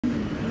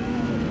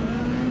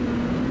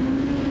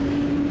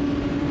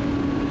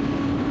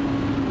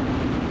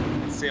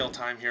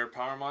time here at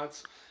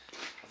Powermodz.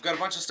 I've got a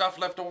bunch of stuff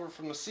left over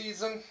from the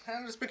season,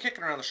 and it's been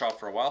kicking around the shop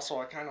for a while, so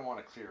I kind of want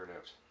to clear it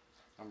out.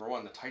 Number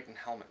one, the Titan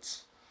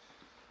helmets.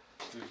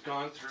 We've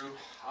gone through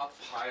a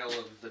pile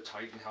of the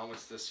Titan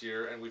helmets this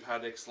year, and we've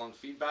had excellent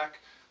feedback.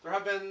 There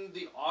have been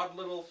the odd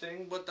little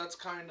thing, but that's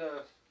kind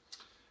of,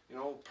 you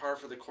know, par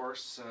for the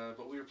course.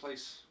 But we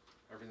replace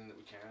everything that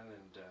we can,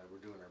 and we're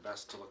doing our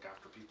best to look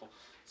after people.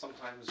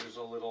 Sometimes there's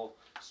a little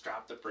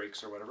strap that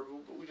breaks or whatever,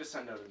 but we just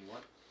send out a new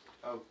one.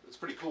 It's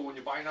pretty cool when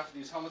you buy enough of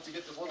these helmets, you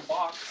get this little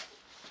box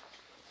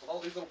with all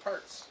these little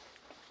parts.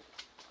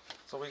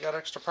 So we got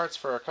extra parts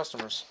for our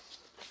customers.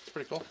 It's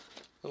pretty cool.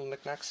 Little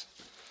knickknacks,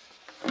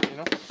 you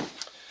know.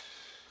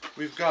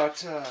 We've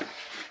got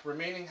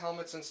remaining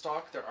helmets in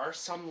stock. There are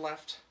some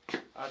left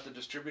at the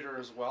distributor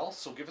as well,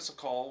 so give us a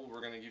call.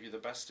 We're going to give you the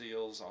best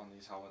deals on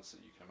these helmets that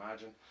you can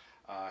imagine.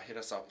 Hit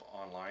us up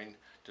online.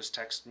 Just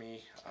text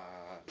me,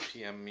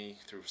 PM me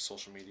through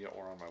social media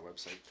or on my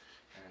website,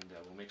 and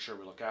we'll make sure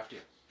we look after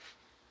you.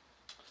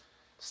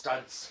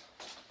 Studs.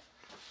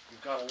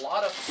 We've got a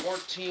lot of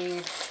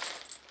 14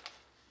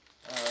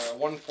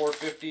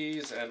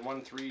 1.450s and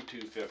 1.3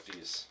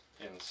 250s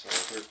in, so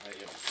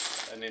you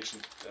know, an inch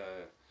and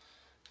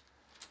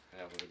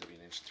what would it be,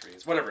 an inch and 3?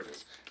 It's whatever it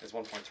is. It's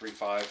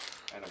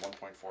 1.35 and a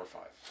 1.45.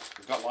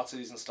 We've got lots of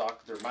these in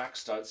stock. They're max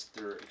studs.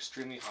 They're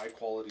extremely high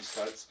quality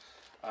studs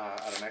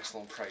at an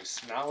excellent price.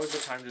 Now is the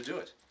time to do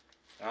it.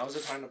 Now is the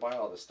time to buy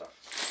all this stuff.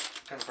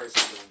 What kind of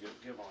prices do we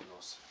give on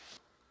those?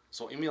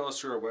 So email us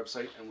through our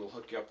website and we'll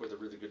hook you up with a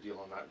really good deal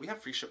on that. We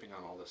have free shipping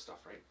on all this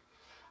stuff, right?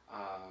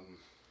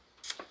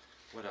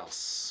 What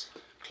else?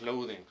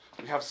 Clothing.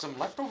 We have some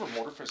leftover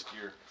Motorfest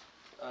gear.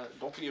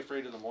 Don't be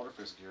afraid of the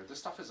Motorfest gear. This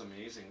stuff is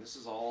amazing. This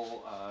is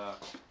all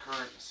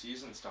current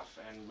season stuff,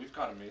 and we've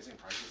got amazing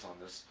prices on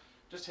this.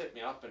 Just hit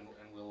me up and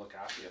we'll look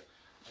after you.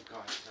 I've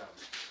got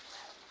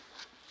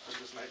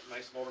this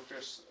nice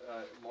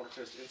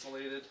Motorfest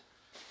insulated.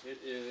 It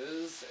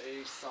is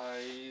a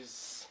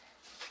size,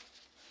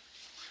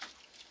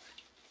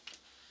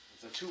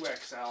 it's a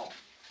 2XL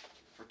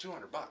for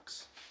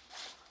 $200.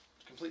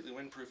 Completely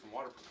windproof and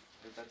waterproof.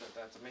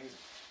 That's amazing.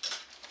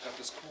 Got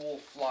this cool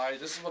fly.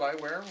 This is what I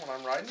wear when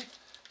I'm riding.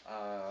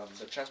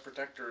 The chest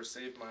protector has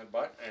saved my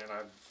butt, and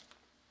I've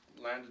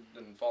landed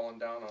and fallen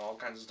down on all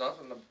kinds of stuff,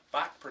 and the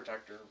back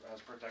protector has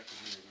protected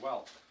me as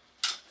well.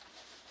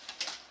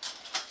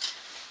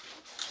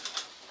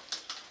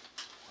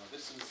 Now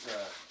this is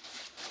a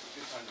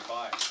good time to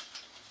buy.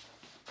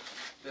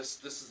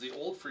 This is the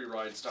old free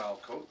ride style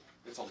coat.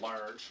 It's a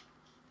large,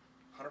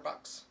 $100.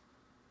 $100.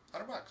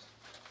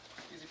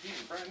 Easy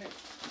peasy, brand new.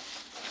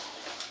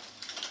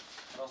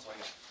 What else do I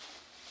get?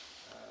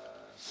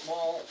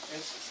 Small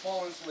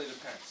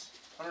insulated pants,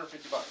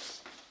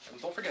 $150. And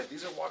don't forget,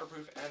 these are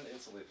waterproof and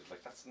insulated.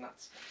 Like, that's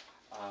nuts.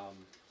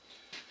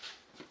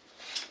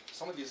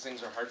 Some of these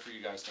things are hard for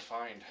you guys to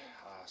find,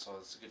 so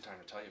it's a good time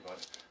to tell you about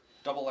it.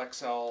 Double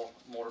XL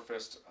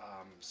Motorfest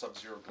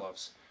Sub-Zero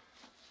gloves,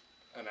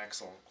 an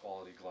excellent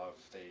quality glove.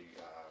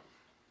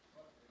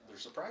 They're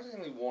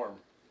surprisingly warm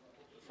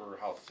for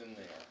how thin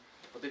they are,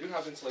 but they do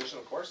have insulation,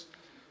 of course.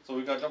 So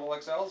we've got double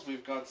XLs,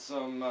 we've got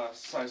some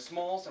size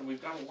smalls, and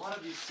we've got a lot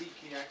of these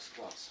CKX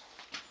gloves.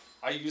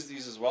 I use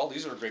these as well.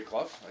 These are a great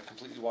glove. They're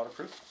completely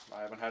waterproof.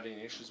 I haven't had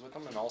any issues with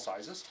them in all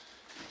sizes.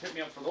 Hit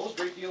me up for those.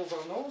 Great deals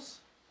on those.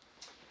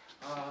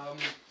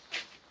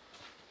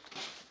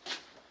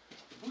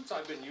 The boots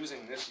I've been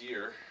using this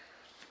year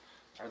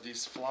are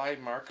these Fly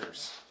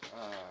Markers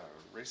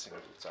racing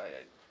boots.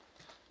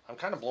 I'm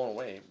kind of blown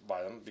away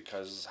by them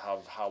because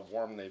of how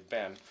warm they've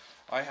been.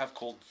 I have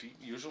cold feet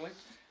usually,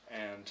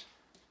 and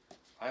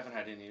I haven't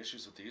had any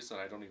issues with these, and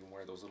I don't even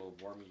wear those little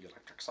warmy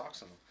electric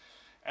socks in them.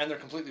 And they're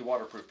completely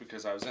waterproof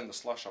because I was in the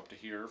slush up to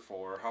here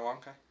for how long,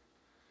 Kai?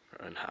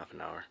 For half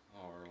an hour.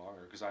 Or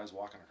longer, because I was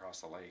walking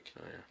across the lake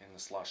in the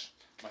slush.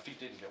 My feet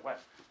didn't get wet.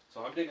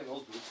 So I'm digging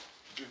those boots.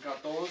 We've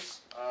got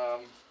those.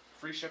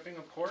 Free shipping,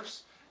 of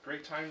course.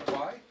 Great time to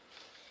buy.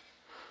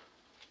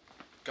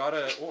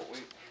 Oh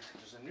wait,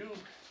 there's a new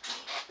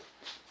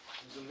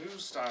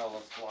style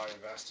of fly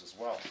vest as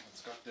well.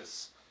 It's got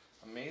this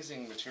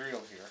amazing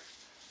material here.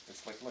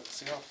 It's like, look,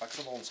 see how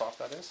flexible and soft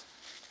that is?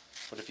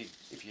 But if you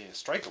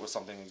strike it with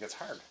something, it gets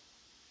hard.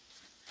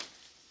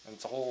 And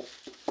it's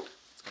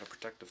got a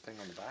protective thing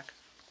on the back.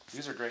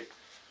 These are great.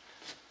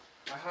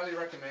 I highly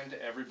recommend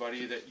to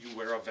everybody that you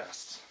wear a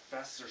vest.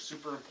 Vests are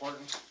super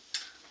important.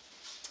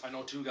 I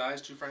know two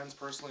friends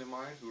personally of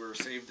mine who were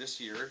saved this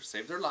year,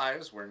 saved their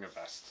lives wearing a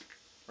vest.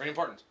 Very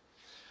important.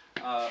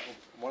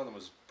 One of them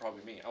was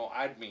probably me. Oh,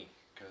 me,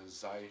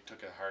 because I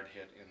took a hard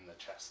hit in the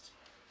chest.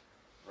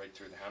 Right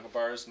through the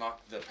handlebars,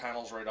 knocked the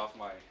panels right off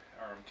my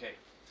RMK.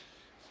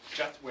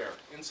 Jethwear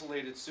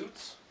insulated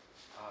suits.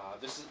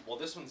 This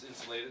one's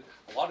insulated.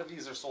 A lot of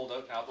these are sold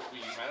out now, but we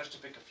managed to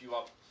pick a few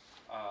up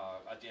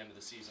at the end of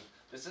the season.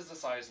 This is the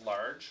size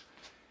large.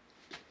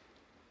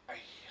 What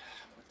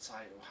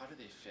size? How do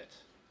they fit?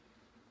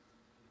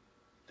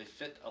 They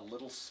fit a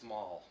little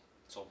small.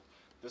 So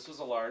this was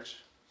a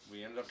large.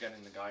 We ended up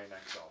getting the guy in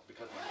XL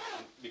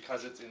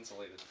because it's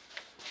insulated.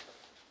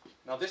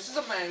 Now this is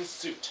a man's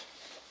suit.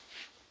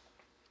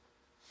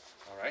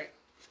 Alright?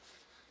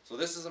 So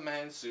this is a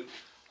man's suit.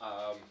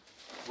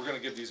 We're going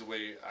to give these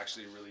away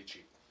actually really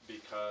cheap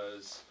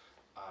because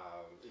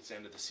it's the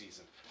end of the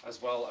season.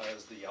 As well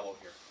as the yellow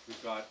here.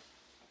 We've got,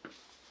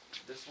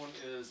 this one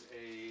is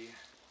a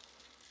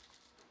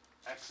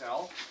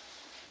XL.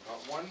 We've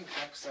got one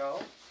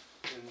XL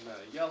in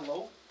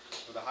yellow,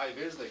 or the high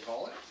vis they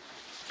call it.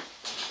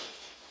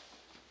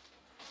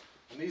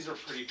 And these are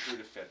pretty true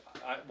to fit.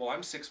 Well,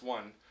 I'm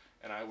 6'1",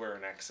 and I wear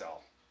an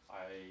XL.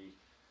 I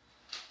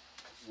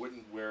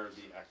wouldn't wear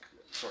the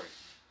sorry.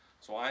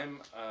 So I'm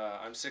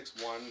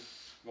 6'1",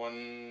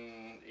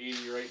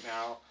 180 right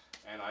now,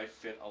 and I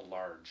fit a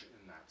large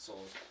in that. So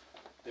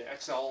the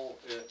XL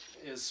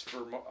is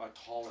for a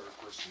taller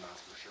person,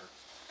 that's for sure.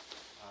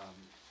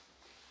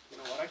 You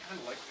know what? I kind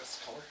of like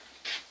this color.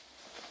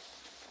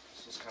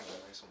 This is kind of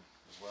a nice one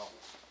as well.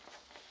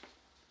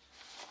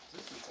 Is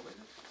this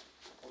insulated?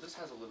 Well, this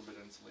has a little bit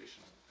of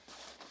insulation.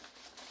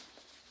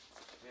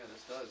 Yeah,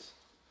 this does.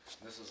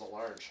 And this is a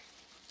large.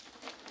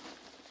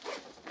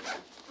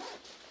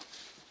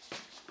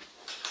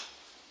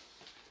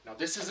 Now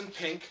this isn't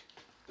pink.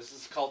 This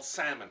is called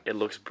salmon. It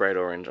looks bright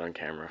orange on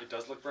camera. It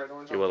does look bright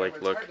orange It on will camera. like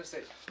It's look, hard to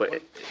say.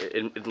 but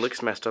it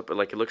looks messed up.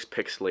 Like it looks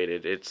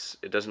pixelated. It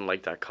doesn't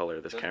like that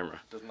color. This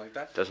camera doesn't like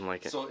that. doesn't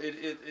like it. So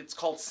it's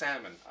called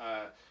salmon.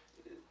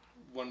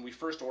 When we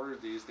first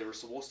ordered these, they were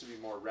supposed to be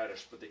more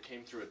reddish, but they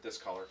came through at this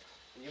color.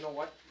 And you know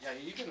what? Yeah,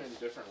 even in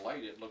different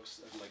light, it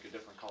looks like a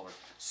different color.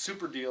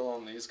 Super deal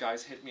on these,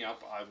 guys. Hit me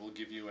up. I will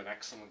give you an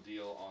excellent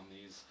deal on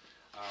these.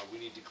 We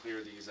need to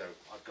clear these out.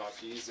 I've got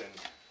these in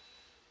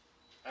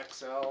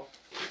XL.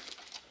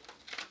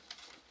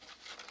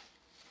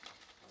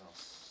 What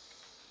else?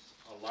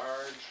 A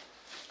large.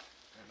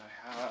 And I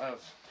have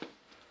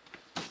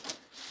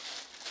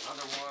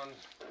another one.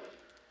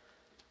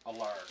 A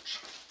large.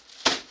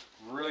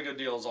 Really good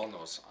deals on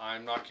those.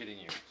 I'm not kidding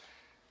you.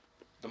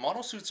 The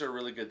model suits are a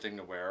really good thing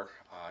to wear.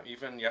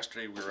 Even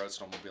yesterday we were out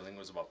snowmobiling, it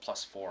was about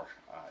 +4.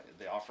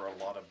 They offer a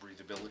lot of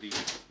breathability,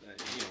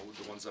 you know,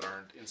 the ones that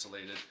aren't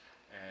insulated,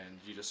 and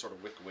you just sort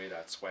of wick away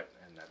that sweat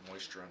and that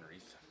moisture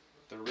underneath.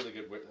 They're a really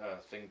good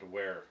thing to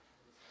wear.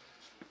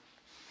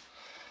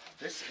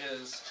 This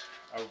is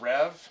a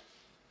Rev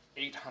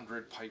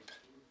 800 pipe,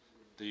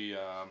 the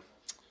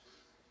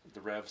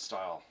Rev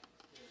style.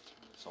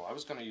 So I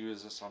was going to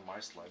use this on my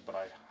sled, but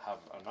I have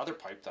another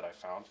pipe that I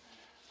found.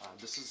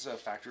 This is a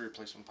factory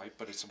replacement pipe,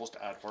 but it's supposed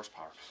to add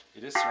horsepower.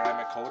 It is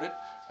ceramic coated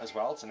as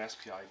well. It's an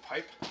SPI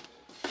pipe.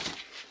 I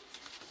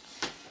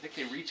think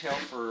they retail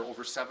for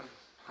over $700,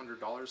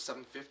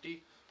 $750,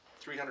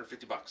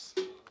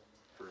 $350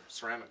 for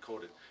ceramic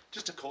coated.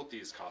 Just to coat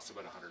these costs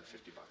about $150,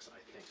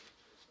 I think.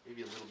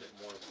 Maybe a little bit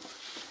more.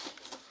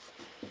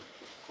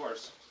 Of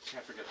course,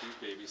 can't forget these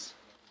babies.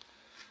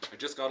 I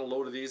just got a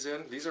load of these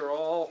in. These are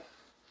all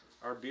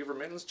our beaver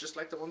mittens, just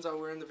like the ones I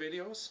wear in the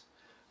videos.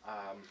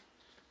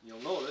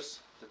 You'll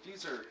notice that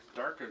these are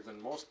darker than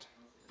most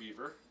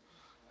beaver.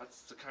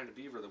 That's the kind of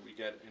beaver that we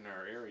get in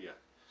our area.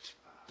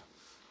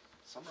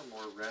 Some are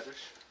more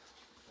reddish.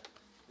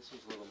 This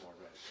one's a little more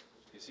red.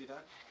 Do you see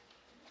that?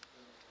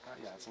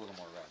 Yeah, it's a little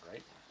more red,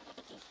 right?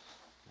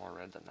 More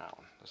red than that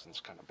one. This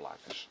one's kind of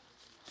blackish.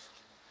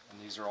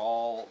 And these are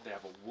all, they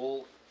have a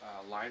wool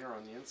liner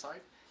on the inside.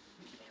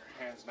 Keep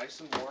your hands nice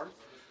and warm.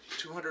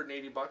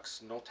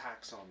 $280, no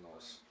tax on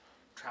those.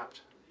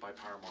 Trapped by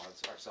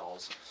Powermodz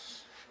ourselves.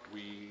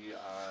 We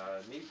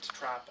need to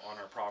trap on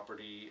our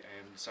property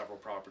and several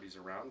properties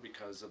around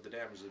because of the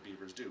damage the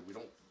beavers do. We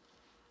don't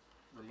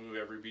remove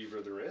every beaver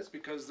there is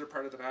because they're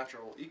part of the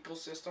natural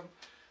ecosystem,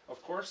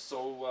 of course,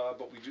 so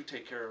but we do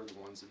take care of the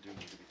ones that do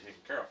need to be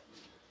taken care of.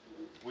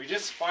 We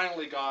just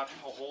finally got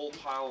a whole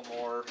pile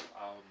more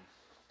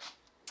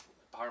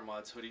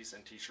Powermodz hoodies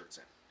and t-shirts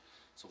in.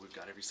 So we've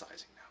got every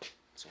sizing now.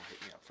 So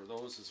hit me up for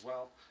those as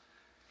well.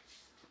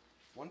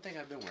 One thing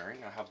I've been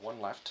wearing, I have one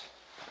left,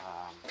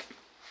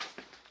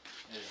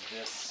 is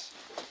this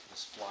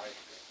fly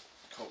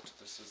coat.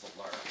 This is a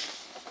large.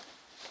 I've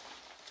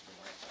been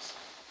wearing this.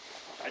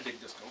 I dig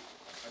this coat.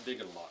 I dig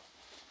it a lot.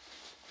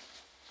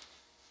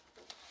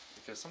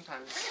 Because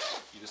sometimes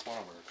you just want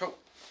to wear a coat.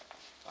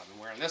 I've been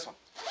wearing this one.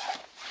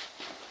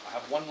 I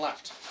have one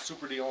left.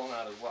 Super deal on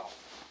that as well.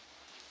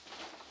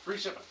 Free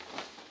shipping.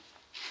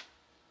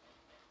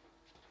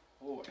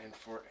 Oh, and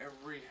for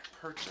every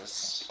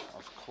purchase,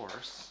 of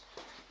course,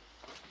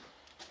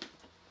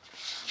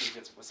 somebody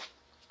gets a whistle.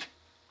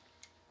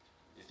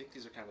 You think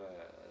these are kind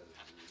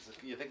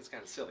of, you think it's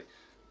kind of silly,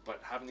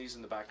 but having these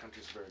in the backcountry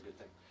is a very good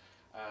thing.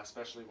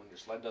 Especially when your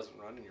sled doesn't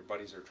run and your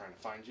buddies are trying to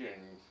find you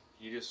and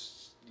you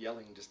just,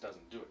 yelling just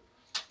doesn't do it.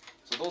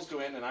 So those go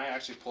in, and I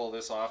actually pull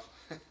this off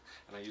and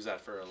I use that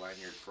for a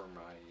lanyard for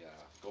my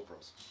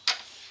GoPros.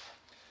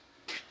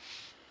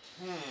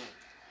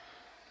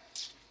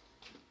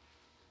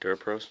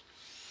 Durapros?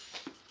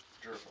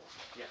 Durapro,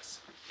 yes.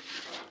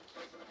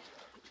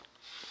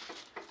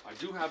 I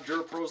do have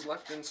Durapros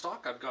left in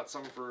stock. I've got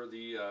some for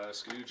the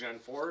Skidoo Gen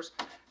 4s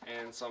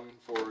and some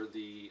for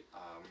the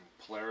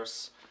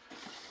Polaris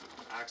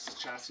Axis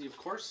chassis, of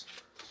course.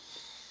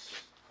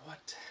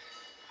 What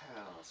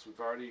else? We've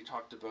already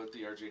talked about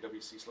the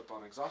RJWC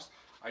slip-on exhaust.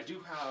 I do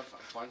have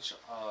a bunch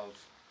of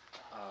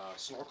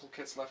snorkel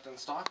kits left in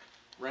stock.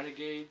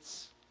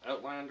 Renegades,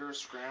 Outlanders,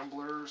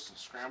 Scramblers,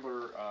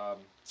 Scrambler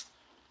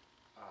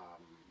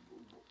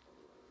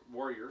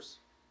Warriors.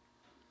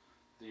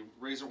 The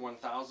Razor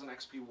 1000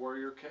 XP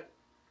Warrior kit.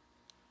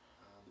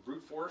 The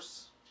Brute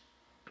Force.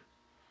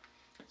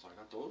 So I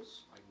got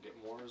those. I can get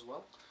more as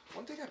well.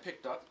 One thing I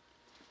picked up,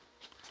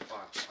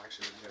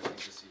 actually you guys need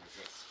to see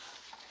this.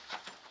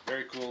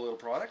 Very cool little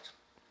product.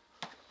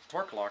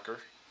 Torque locker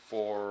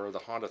for the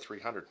Honda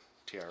 300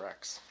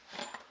 TRX.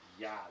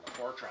 Yeah, the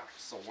 4-track.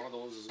 So one of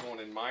those is going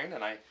in mine,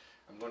 and I'm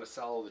going to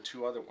sell the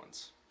 2 other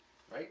ones.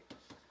 Right?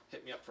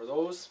 Hit me up for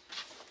those.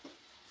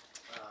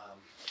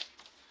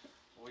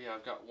 Oh yeah,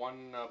 I've got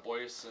one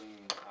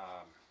Boyson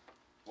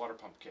water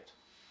pump kit.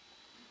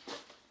 I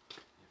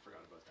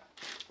forgot about that.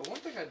 But one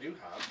thing I do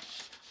have,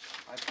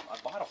 I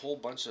bought a whole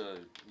bunch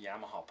of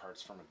Yamaha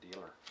parts from a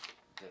dealer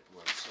that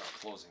was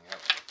closing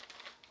out.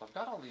 So I've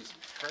got all these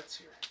parts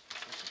here.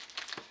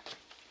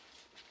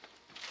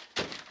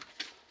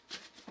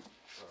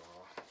 So,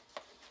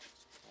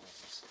 what is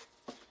this?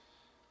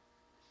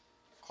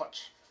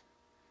 Clutch.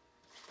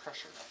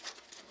 Pressure plate.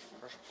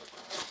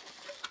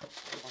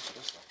 A bunch of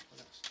this stuff. Look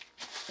at this.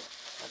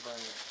 I'll buy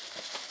this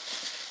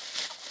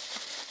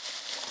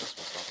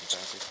one's nothing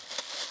fancy.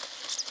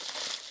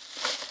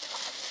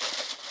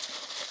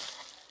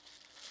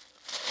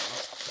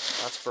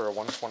 That's for a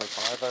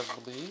 125, I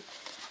believe.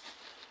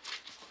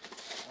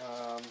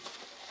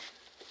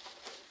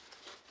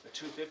 The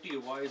 250, a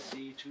YZ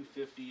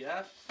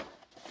 250F,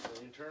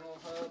 the internal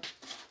hub,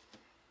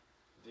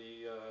 the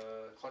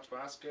clutch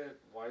basket,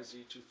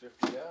 YZ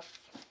 250F.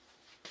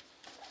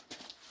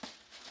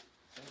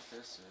 I think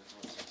this is,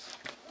 what's this?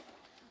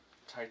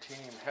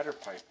 Titanium header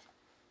pipe,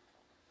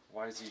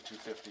 YZ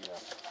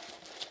 250F.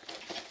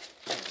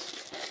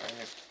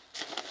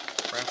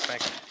 Brand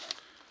spanking.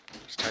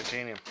 It's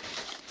titanium.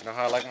 You know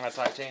how I like my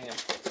titanium.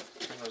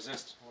 Couldn't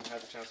resist. Wouldn't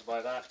have a chance to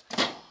buy that.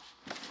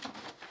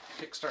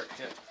 Kickstart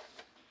kit.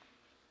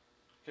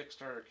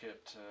 Kickstarter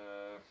kit.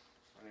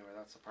 Anyway,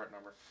 that's the part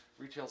number.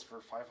 Retails for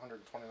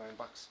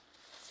 $529.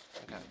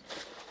 Okay.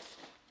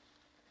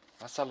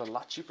 That's a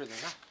lot cheaper than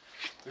that.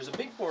 There's a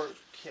big bore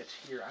kit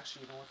here.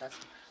 Actually, you know what?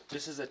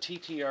 This is a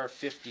TTR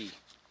 50.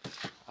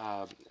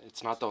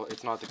 It's not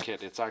the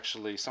kit. It's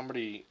actually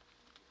somebody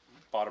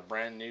bought a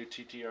brand new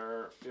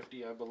TTR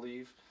 50, I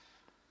believe.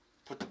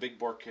 Put the big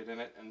bore kit in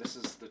it, and this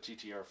is the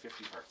TTR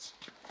 50 parts.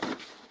 Some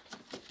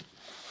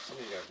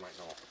of you guys might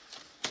know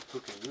who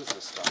can use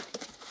this stuff.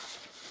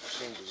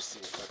 Shame to just see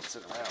it let it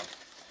sit around.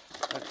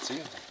 Let's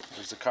see,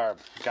 there's the carb.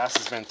 Gas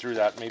has been through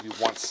that maybe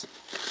once.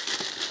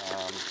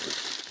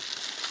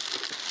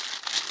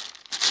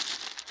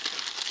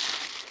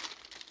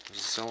 There's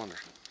a cylinder.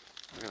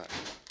 Look at that.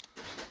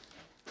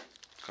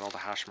 It's got all the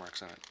hash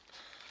marks in it.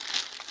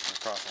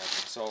 Cross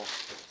hatching. So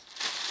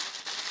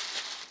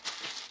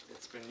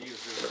it's been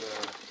used. There's a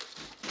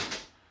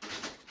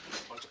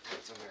bunch of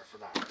parts in there for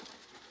that.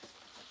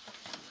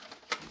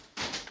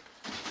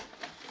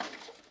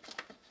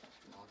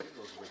 I'll give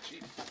those away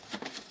cheap.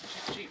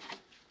 Cheap.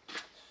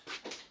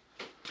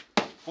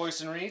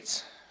 Boyson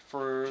Reeds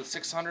for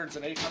 600s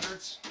and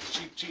 800s.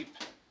 Cheap.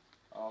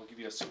 I'll give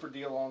you a super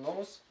deal on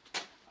those.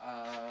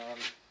 Bunch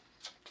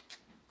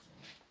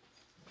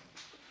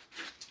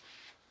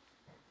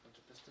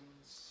of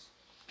pistons.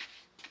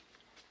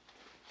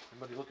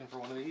 Anybody looking for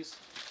one of these?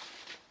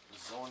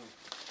 Zone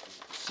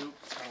soup.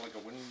 It's kind of like a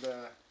wind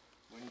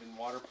and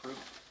waterproof.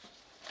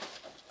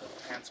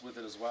 Pants with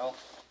it as well.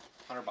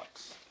 $100.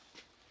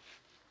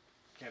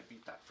 Can't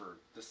beat that for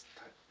this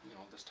type,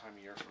 this time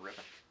of year for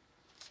ripping.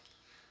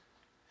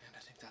 And I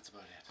think that's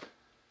about it.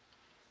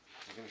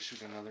 I'm gonna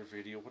shoot another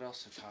video. What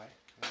else to tie?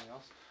 Anything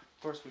else?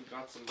 Of course, we've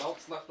got some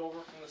belts left over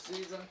from the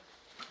season,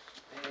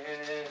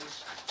 and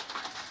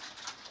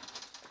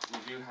we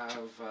do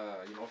have,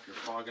 if you're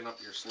fogging up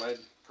your sled,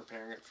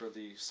 preparing it for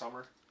the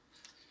summer,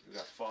 we've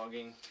got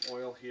fogging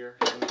oil here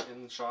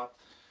in the shop.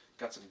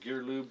 Got some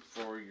gear lube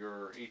for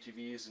your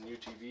ATVs and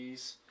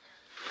UTVs.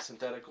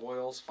 Synthetic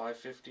oils,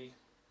 550.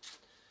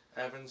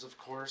 Evans, of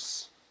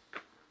course.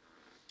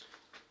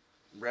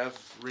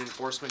 Rev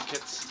reinforcement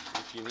kits,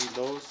 if you need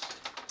those.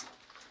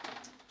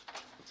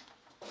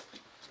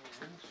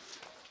 And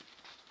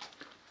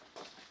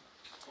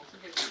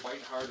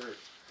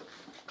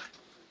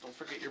don't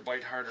forget your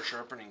bite harder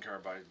sharpening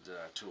carbide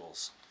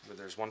tools.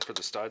 There's one for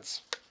the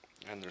studs,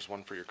 and there's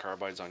one for your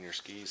carbides on your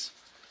skis.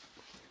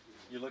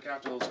 You look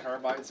after those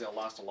carbides, they'll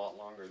last a lot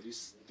longer.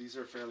 These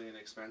are fairly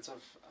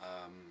inexpensive.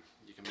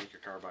 You can make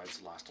your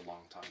carbides last a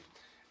long time.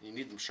 You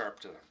need them sharp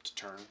to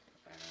turn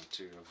and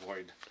to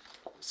avoid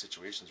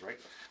situations, right?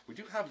 We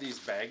do have these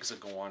bags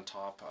that go on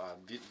top.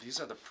 These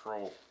are the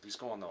Pro. These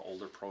go on the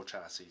older Pro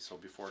chassis, so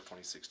before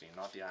 2016,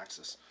 not the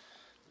Axis.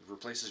 It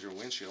replaces your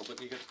windshield,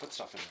 but you get to put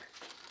stuff in there.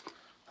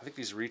 I think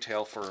these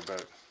retail for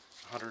about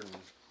 $120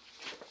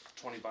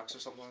 or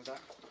something like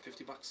that.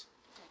 $50.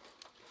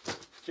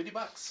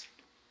 $50.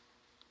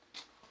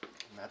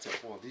 And that's it.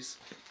 Well, these,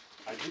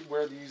 I did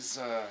wear these,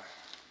 I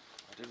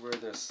did wear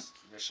this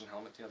mission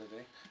helmet the other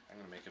day. I'm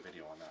going to make a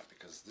video on that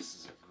because this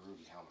is a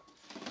groovy helmet.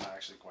 I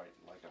actually quite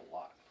like it a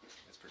lot.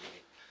 It's pretty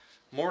neat.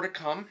 More to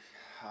come.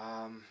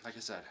 Like I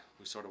said,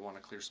 we sort of want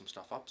to clear some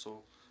stuff up,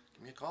 so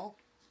give me a call.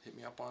 Hit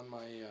me up on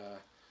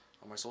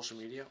my social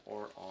media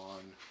or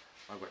on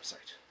my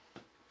website.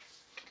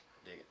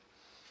 Dig it.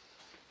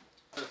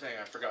 Other thing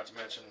I forgot to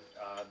mention,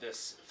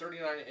 this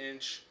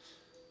 39-inch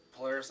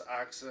Polaris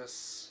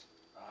Axis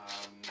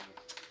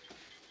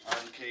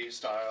RMK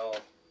style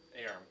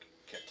ARM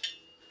kit.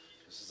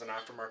 This is an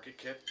aftermarket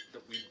kit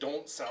that we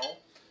don't sell,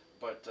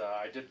 but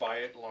I did buy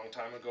it a long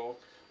time ago.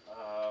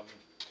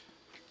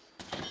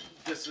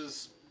 This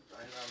is, I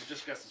would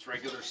just guess it's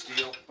regular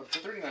steel, but it's a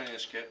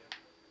 39-inch kit.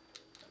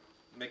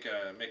 Make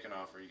an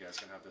offer, you guys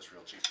can have this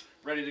real cheap.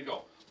 Ready to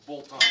go,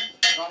 bolt on.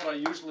 Not what I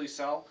usually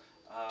sell,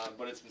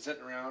 but it's been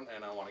sitting around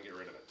and I want to get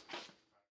rid of it.